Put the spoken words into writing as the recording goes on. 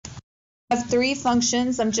I have 3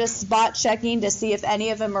 functions. I'm just spot checking to see if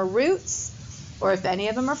any of them are roots or if any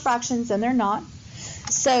of them are fractions, and they're not.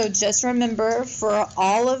 So just remember, for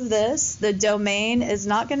all of this, the domain is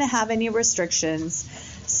not going to have any restrictions.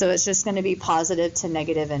 So it's just going to be positive to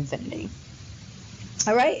negative infinity.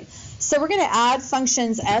 All right, so we're going to add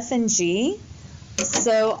functions f and g.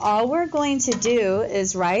 So all we're going to do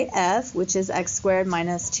is write f, which is x squared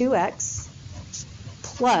minus 2x,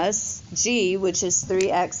 plus g, which is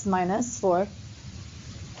 3x minus 4.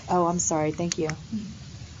 Oh, I'm sorry. Thank you.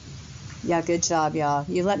 Yeah, good job, y'all.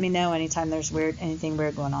 You let me know anytime there's anything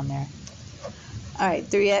weird going on there. All right,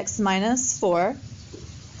 3x minus 4.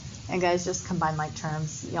 And guys, just combine like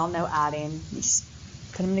terms. Y'all know adding. You just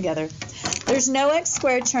put them together. There's no x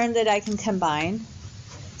squared term that I can combine.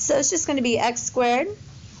 So it's just going to be x squared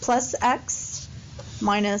plus x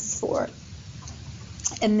minus 4.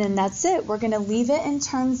 And then that's it. We're going to leave it in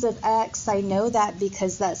terms of x. I know that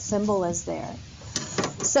because that symbol is there.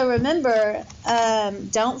 So remember,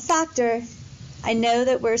 don't factor. I know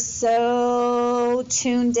that we're so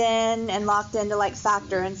tuned in and locked into like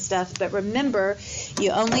factor and stuff, but remember,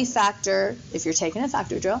 you only factor if you're taking a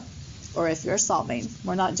factor drill or if you're solving.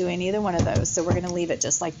 We're not doing either one of those, so we're going to leave it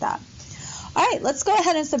just like that. All right, let's go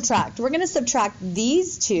ahead and subtract. We're going to subtract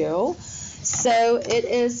these two. So it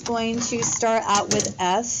is going to start out with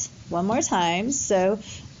f one more time. So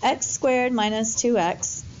x squared minus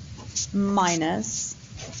 2x minus,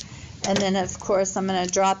 and then of course I'm going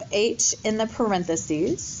to drop h in the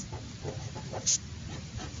parentheses.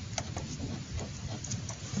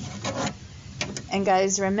 And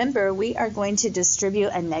guys, remember, we are going to distribute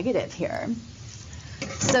a negative here.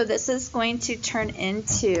 So this is going to turn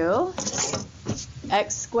into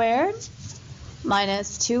x squared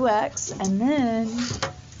minus 2x, and then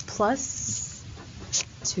plus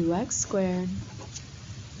 2x squared,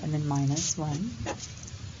 and then minus 1.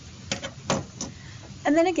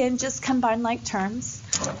 And then again, just combine like terms.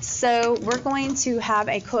 So we're going to have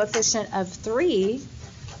a coefficient of 3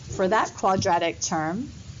 for that quadratic term,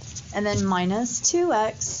 and then minus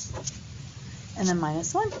 2x, and then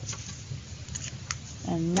minus 1.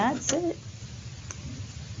 And that's it.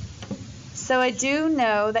 So I do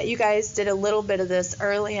know that you guys did a little bit of this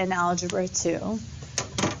early in Algebra 2.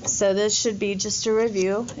 So this should be just a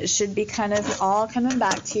review. It should be kind of all coming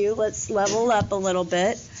back to you. Let's level up a little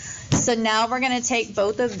bit. So now we're going to take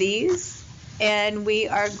both of these and we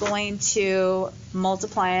are going to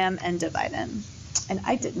multiply them and divide them. And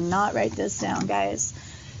I did not write this down, guys.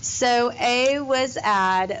 So A was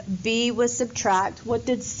add, B was subtract. What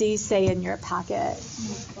did C say in your packet?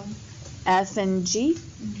 F and G?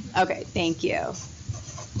 Okay, thank you.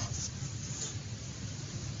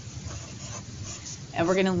 And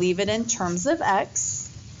we're going to leave it in terms of x.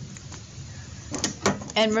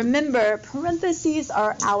 And remember, parentheses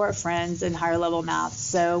are our friends in higher level math.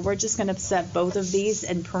 So we're just going to set both of these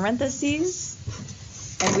in parentheses.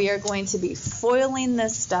 And we are going to be foiling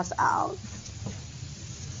this stuff out.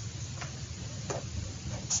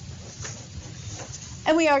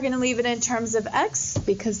 And we are going to leave it in terms of x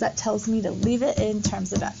because that tells me to leave it in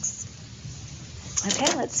terms of x.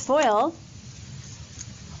 Okay, let's FOIL.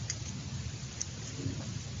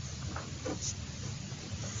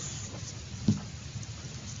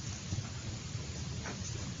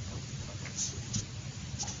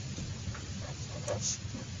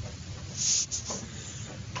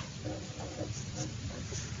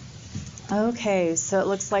 Okay, so it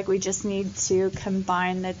looks like we just need to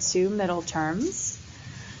combine the two middle terms.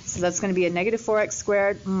 So that's going to be a negative 4x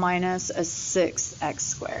squared minus a 6x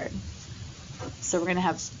squared. So we're going to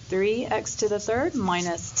have 3x to the third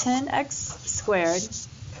minus 10x squared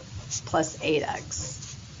plus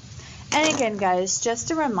 8x. And again, guys,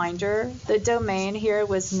 just a reminder, the domain here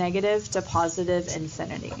was negative to positive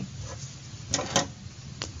infinity.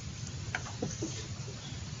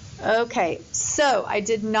 Okay, so I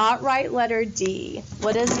did not write letter D.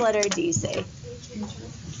 What does letter D say?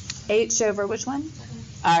 H over which one?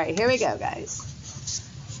 All right, here we go, guys.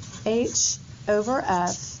 H over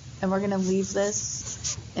F, and we're going to leave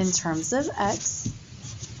this in terms of x.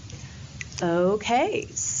 Okay,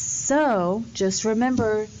 so just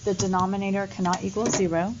remember the denominator cannot equal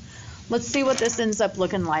 0. Let's see what this ends up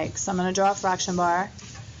looking like. So I'm going to draw a fraction bar.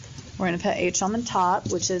 We're going to put h on the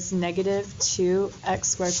top, which is negative 2x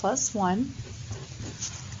squared plus 1.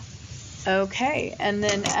 Okay, and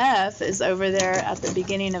then f is over there at the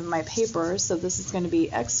beginning of my paper, so this is going to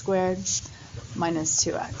be x squared minus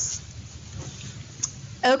 2x.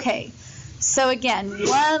 Okay, so again,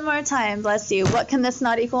 one more time, bless you. What can this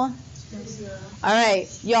not equal? 0. All right,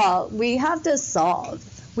 y'all, we have to solve.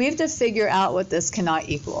 We have to figure out what this cannot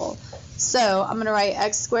equal. So I'm going to write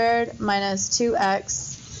x squared minus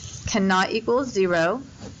 2x cannot equal 0.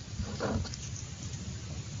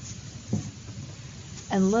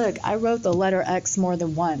 And look, I wrote the letter x more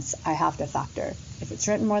than once. I have to factor. If it's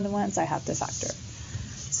written more than once, I have to factor.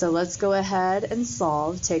 So let's go ahead and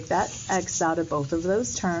solve. Take that x out of both of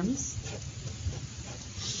those terms.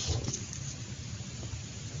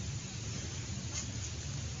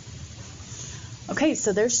 Okay,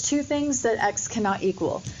 so there's two things that x cannot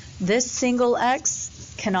equal. This single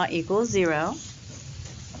x cannot equal 0.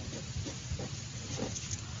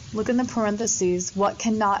 Look in the parentheses. What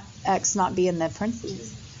cannot x not be in the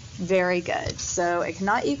parentheses? Very good. So it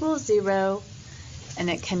cannot equal 0, and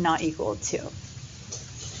it cannot equal 2.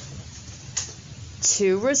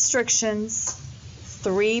 Two restrictions,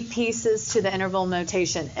 3 pieces to the interval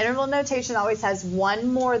notation. Interval notation always has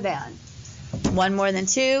one more than. 1 more than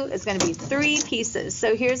 2 is going to be 3 pieces.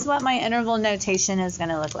 So here's what my interval notation is going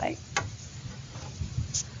to look like.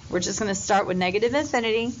 We're just going to start with negative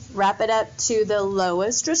infinity, wrap it up to the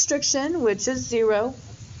lowest restriction, which is 0.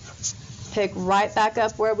 Pick right back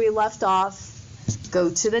up where we left off. Go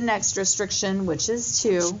to the next restriction, which is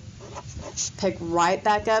 2. Pick right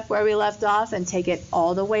back up where we left off and take it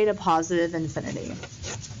all the way to positive infinity.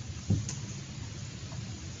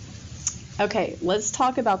 Okay, let's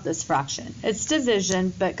talk about this fraction. It's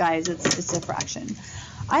division, but guys, it's a fraction.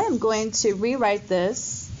 I am going to rewrite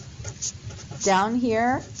this down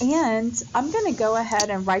here, and I'm going to go ahead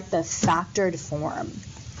and write the factored form.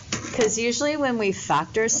 Because usually when we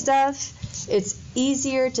factor stuff, it's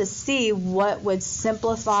easier to see what would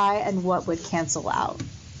simplify and what would cancel out.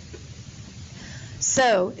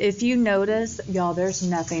 So if you notice, y'all, there's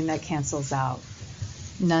nothing that cancels out.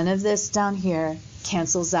 None of this down here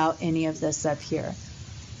cancels out any of this up here.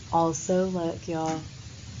 Also, look, y'all,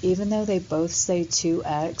 even though they both say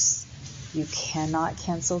 2x, you cannot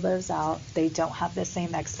cancel those out. They don't have the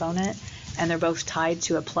same exponent, and they're both tied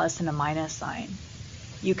to a plus and a minus sign.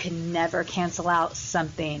 You can never cancel out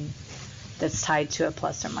something that's tied to a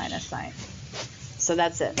plus or minus sign. So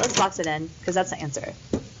that's it. Let's box it in, because that's the answer.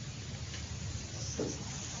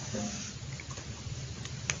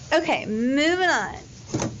 Okay, moving on.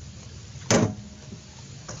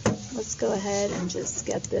 Let's go ahead and just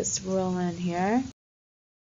get this rolling here.